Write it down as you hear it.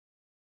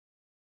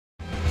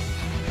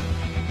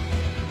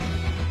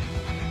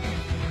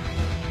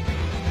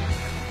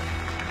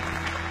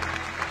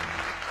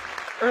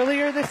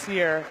Earlier this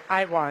year,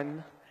 I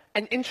won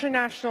an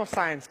international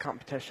science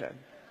competition.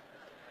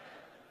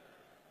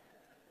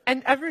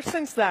 And ever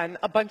since then,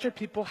 a bunch of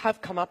people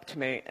have come up to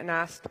me and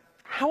asked,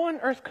 how on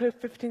earth could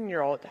a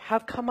 15-year-old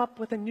have come up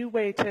with a new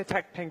way to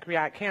detect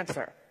pancreatic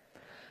cancer?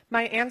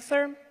 My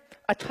answer,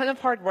 a ton of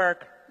hard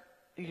work,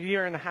 a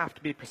year and a half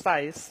to be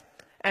precise,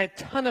 and a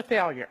ton of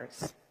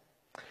failures.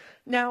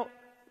 Now,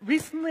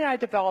 recently I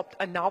developed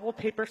a novel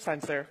paper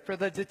sensor for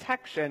the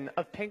detection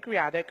of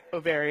pancreatic,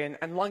 ovarian,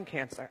 and lung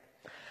cancer.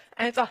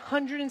 And it's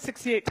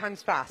 168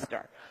 times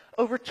faster,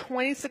 over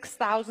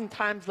 26,000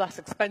 times less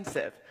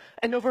expensive,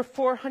 and over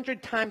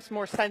 400 times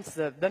more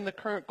sensitive than the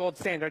current gold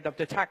standard of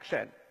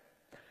detection.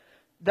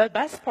 The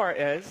best part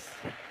is,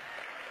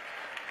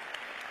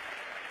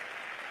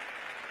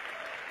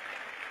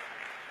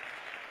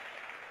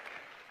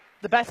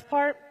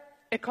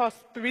 it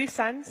costs 3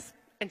 cents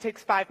and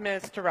takes 5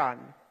 minutes to run.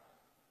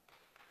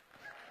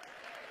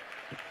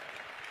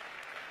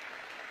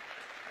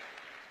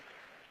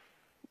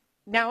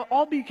 Now, it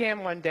all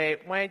began one day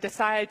when I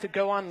decided to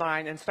go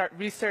online and start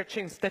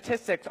researching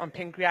statistics on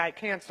pancreatic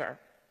cancer.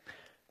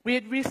 We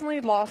had recently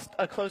lost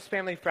a close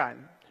family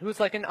friend who was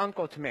like an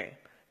uncle to me,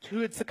 who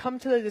had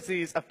succumbed to the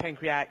disease of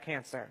pancreatic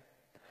cancer.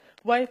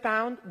 What I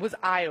found was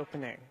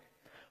eye-opening.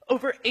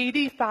 Over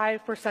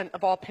 85%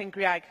 of all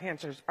pancreatic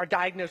cancers are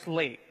diagnosed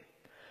late,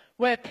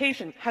 when a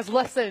patient has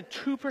less than a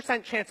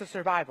 2% chance of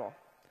survival.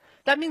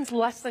 That means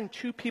less than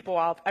 2 people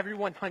out of every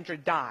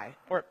 100 die,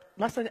 or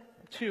less than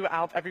 2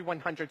 out of every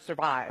 100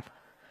 survive.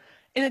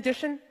 In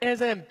addition, it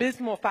has an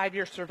abysmal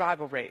 5-year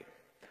survival rate.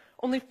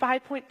 Only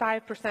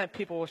 5.5% of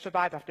people will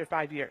survive after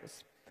 5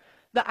 years.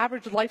 The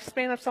average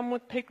lifespan of someone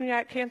with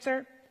pancreatic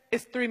cancer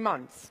is 3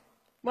 months.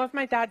 One of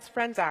my dad's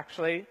friends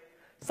actually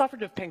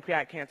suffered of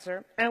pancreatic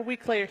cancer, and a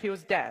week later he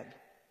was dead.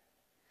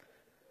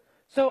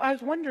 So I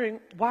was wondering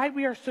why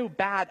we are so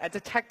bad at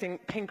detecting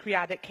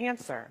pancreatic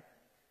cancer.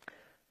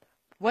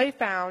 What I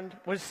found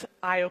was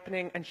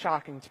eye-opening and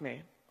shocking to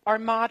me. Our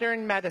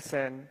modern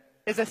medicine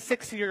is a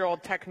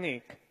 60-year-old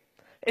technique.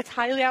 It's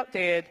highly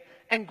outdated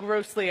and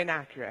grossly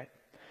inaccurate.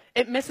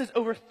 It misses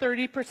over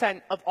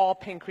 30% of all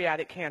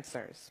pancreatic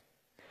cancers.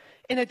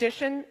 In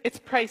addition, it's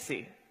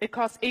pricey. It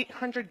costs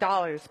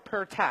 $800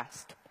 per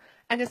test,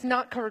 and it's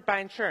not covered by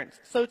insurance,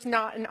 so it's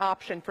not an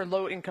option for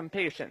low-income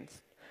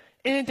patients.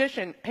 In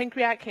addition,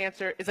 pancreatic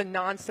cancer is a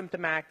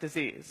non-symptomatic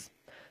disease.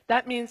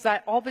 That means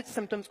that all of its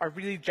symptoms are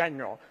really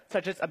general,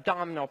 such as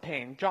abdominal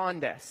pain,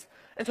 jaundice,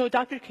 and so a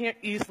doctor can't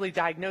easily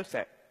diagnose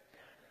it.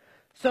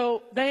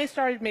 So then I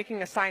started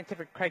making a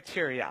scientific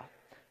criteria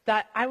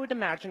that I would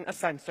imagine a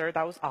sensor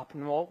that was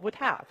optimal would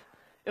have.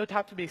 It would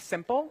have to be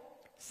simple,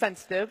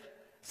 sensitive,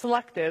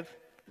 selective,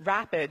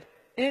 rapid,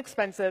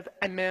 inexpensive,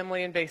 and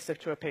minimally invasive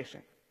to a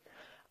patient.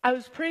 I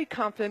was pretty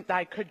confident that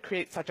I could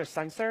create such a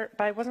sensor,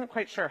 but I wasn't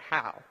quite sure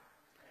how.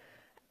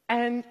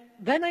 And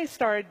then I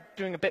started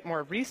doing a bit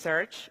more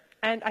research,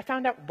 and I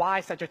found out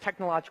why such a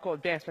technological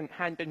advancement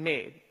hadn't been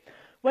made.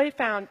 What I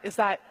found is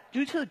that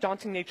due to the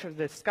daunting nature of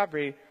the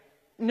discovery,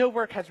 no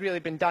work has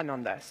really been done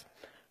on this.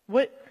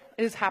 What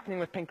is happening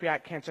with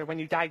pancreatic cancer when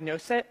you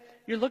diagnose it?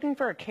 You're looking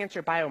for a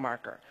cancer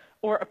biomarker,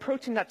 or a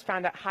protein that's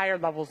found at higher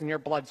levels in your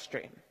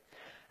bloodstream.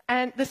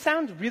 And this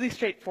sounds really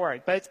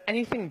straightforward, but it's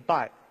anything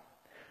but.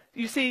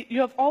 You see,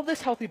 you have all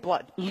this healthy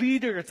blood,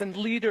 liters and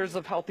liters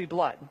of healthy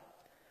blood,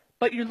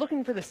 but you're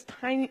looking for this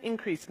tiny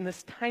increase in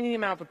this tiny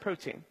amount of a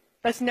protein.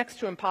 That's next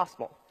to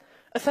impossible.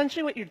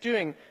 Essentially what you're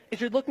doing is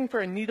you're looking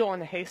for a needle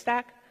in a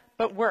haystack,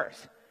 but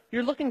worse,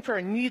 you're looking for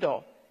a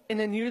needle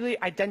in a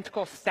nearly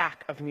identical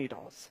stack of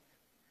needles.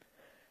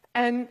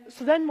 And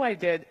so then what I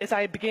did is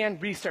I began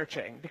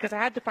researching, because I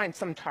had to find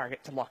some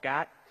target to look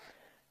at.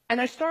 And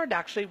I started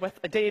actually with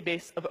a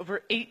database of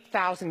over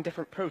 8,000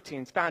 different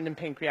proteins found in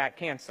pancreatic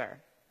cancer.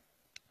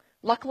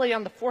 Luckily,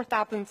 on the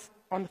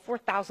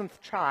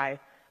 4,000th try,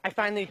 I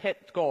finally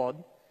hit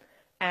gold,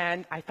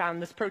 and I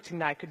found this protein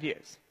that I could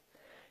use.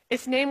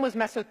 Its name was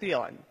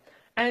mesothelin,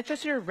 and it's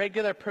just your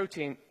regular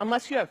protein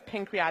unless you have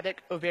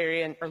pancreatic,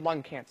 ovarian, or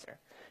lung cancer,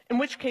 in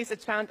which case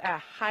it's found at a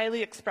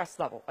highly expressed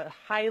level, a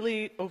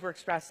highly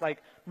overexpressed,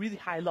 like really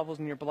high levels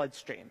in your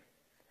bloodstream.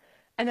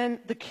 And then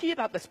the key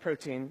about this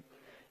protein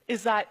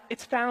is that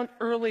it's found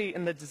early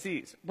in the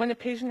disease, when a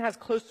patient has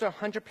close to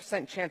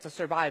 100% chance of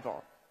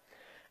survival.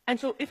 And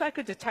so if I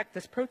could detect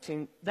this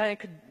protein, then I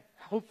could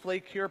hopefully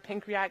cure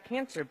pancreatic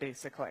cancer,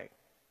 basically.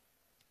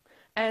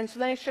 And so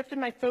then I shifted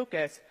my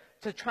focus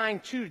to trying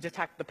to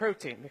detect the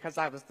protein, because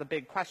that was the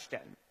big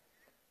question.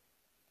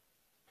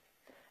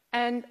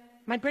 And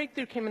my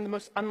breakthrough came in the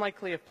most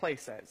unlikely of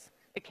places.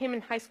 It came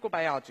in high school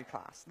biology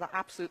class, the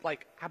absolute,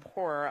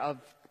 abhorror of,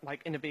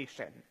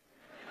 innovation.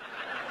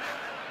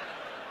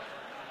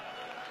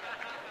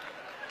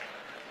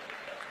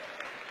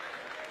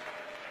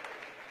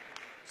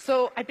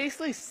 So I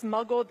basically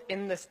smuggled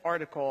in this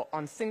article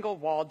on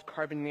single-walled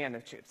carbon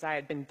nanotubes I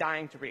had been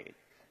dying to read.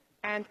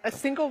 And a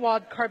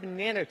single-walled carbon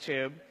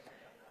nanotube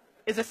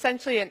is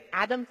essentially an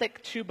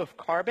atom-thick tube of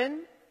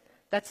carbon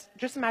that's,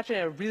 just imagine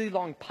a really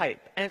long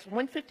pipe, and it's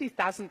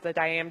 1/50,000th the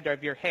diameter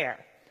of your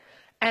hair.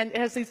 And it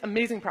has these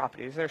amazing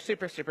properties. They're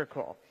super, super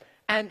cool.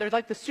 And they're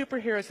like the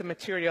superheroes of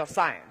material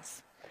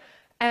science.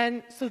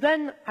 And so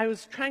then I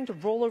was trying to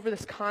roll over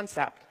this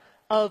concept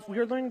of, we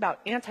were learning about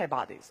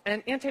antibodies. And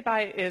an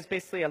antibody is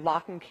basically a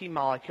lock and key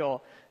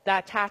molecule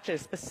that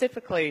attaches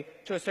specifically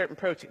to a certain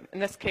protein, in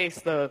this case,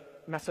 the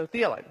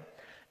mesothelin.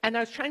 And I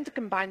was trying to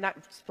combine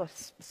that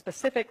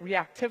specific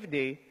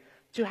reactivity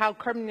to how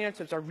carbon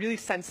nanotubes are really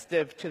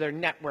sensitive to their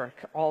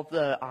network, all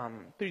the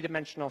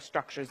three-dimensional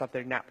structures of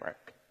their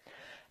network.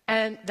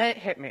 And then it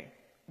hit me.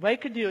 What I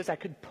could do is I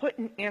could put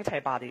an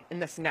antibody in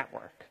this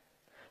network,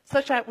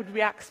 such that it would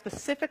react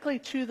specifically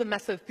to the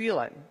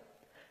mesothelin,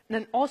 and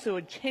then also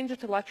would change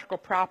its electrical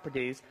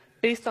properties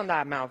based on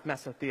that amount of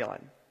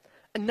mesothelin.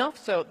 Enough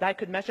so that I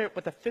could measure it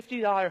with a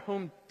 $50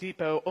 Home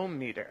Depot ohm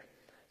meter.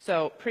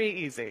 So pretty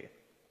easy.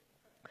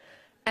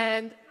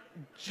 And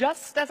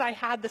just as I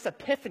had this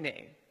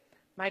epiphany,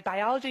 my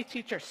biology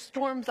teacher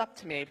storms up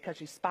to me because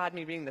she spotted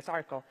me reading this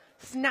article,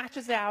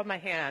 snatches it out of my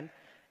hand,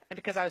 and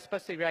because I was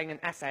supposed to be writing an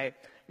essay,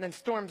 and then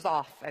storms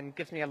off and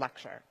gives me a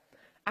lecture.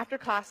 After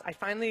class, I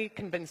finally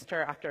convinced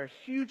her, after a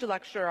huge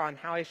lecture on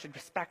how I should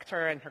respect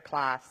her and her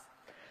class,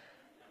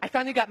 I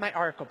finally got my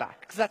article back,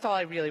 because that's all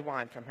I really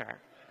wanted from her.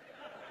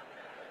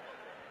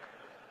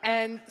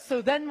 And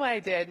so then what I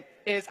did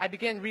is I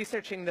began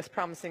researching this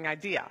promising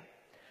idea.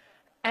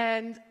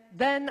 And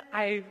then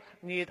I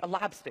needed a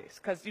lab space,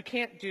 because you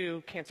can't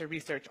do cancer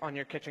research on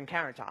your kitchen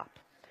countertop.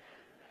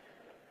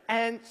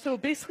 And so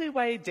basically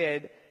what I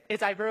did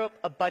is I wrote up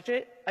a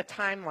budget, a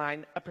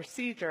timeline, a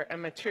procedure,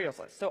 and materials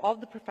list. So all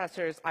the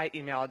professors I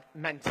emailed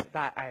meant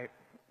that I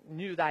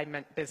knew that I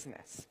meant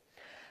business.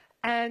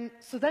 And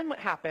so then what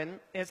happened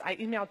is I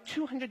emailed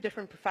 200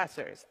 different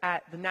professors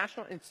at the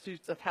National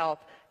Institutes of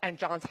Health and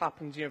Johns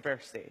Hopkins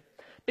University,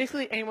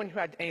 basically anyone who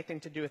had anything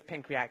to do with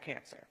pancreatic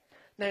cancer.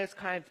 And I was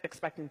kind of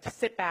expecting to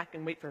sit back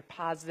and wait for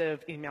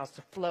positive emails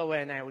to flow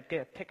in, and I would get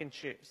to pick and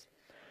choose.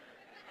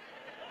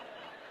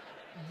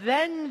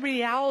 Then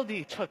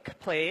reality took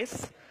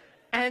place,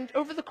 and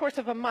over the course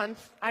of a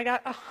month, I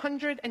got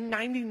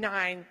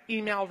 199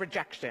 email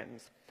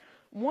rejections.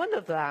 One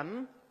of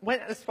them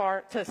went as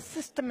far to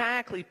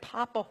systematically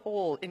pop a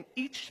hole in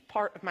each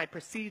part of my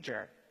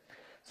procedure.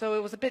 So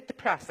it was a bit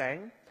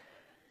depressing.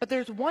 But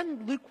there's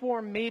one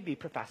lukewarm maybe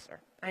professor.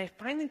 I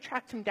finally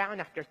tracked him down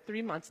after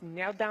 3 months,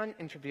 nailed down an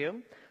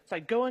interview. So I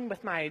go in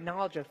with my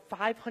knowledge of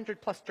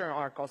 500+ journal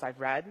articles I've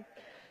read,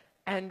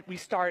 and we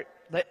start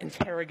the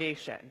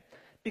interrogation.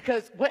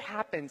 Because what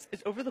happens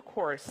is over the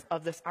course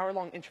of this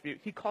hour-long interview,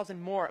 he calls in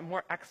more and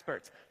more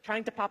experts,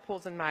 trying to pop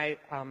holes in my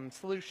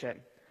solution.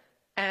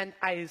 And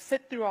I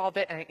sit through all of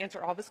it, and I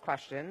answer all of his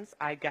questions.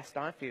 I guessed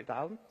on a few,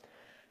 though.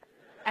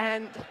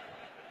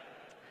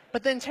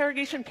 But the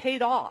interrogation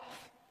paid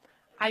off.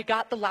 I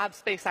got the lab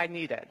space I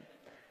needed.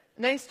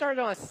 And then I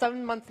started on a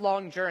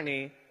 7-month-long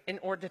journey in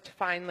order to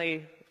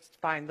finally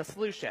find the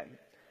solution.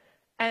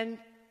 And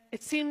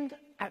it seemed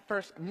at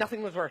first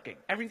nothing was working.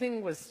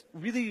 Everything was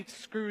really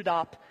screwed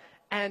up,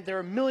 and there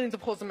were millions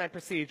of holes in my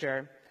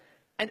procedure.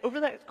 And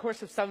over the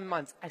course of 7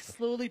 months, I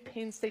slowly,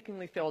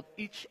 painstakingly filled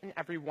each and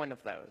every one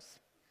of those.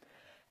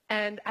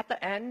 And at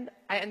the end,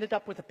 I ended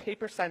up with a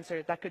paper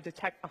sensor that could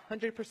detect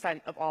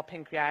 100% of all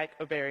pancreatic,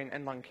 ovarian,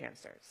 and lung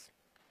cancers.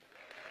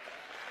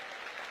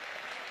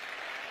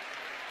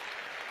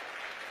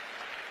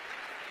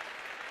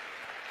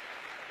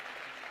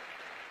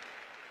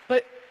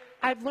 But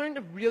I've learned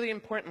a really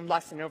important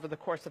lesson over the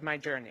course of my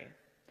journey.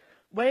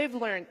 What I've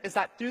learned is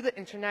that through the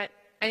internet,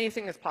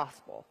 anything is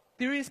possible.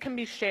 Theories can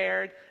be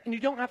shared, and you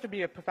don't have to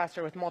be a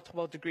professor with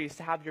multiple degrees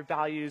to have your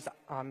values,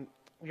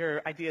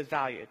 your ideas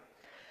valued.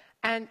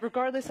 And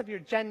regardless of your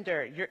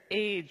gender, your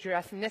age, your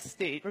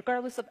ethnicity,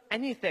 regardless of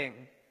anything,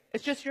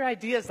 it's just your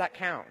ideas that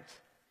count.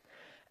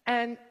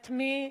 And to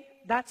me,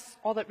 that's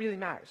all that really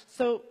matters.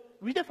 So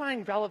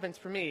redefining relevance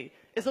for me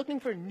is looking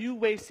for new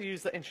ways to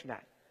use the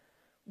internet.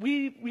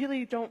 We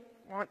really don't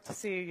want to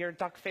see your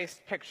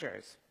duck-faced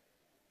pictures.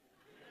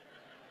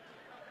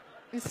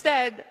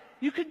 Instead,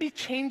 you could be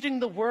changing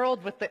the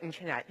world with the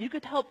internet. You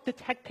could help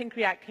detect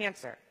pancreatic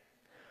cancer.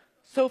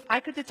 So if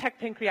I could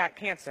detect pancreatic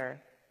cancer,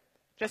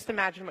 just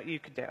imagine what you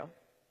could do.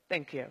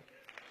 Thank you.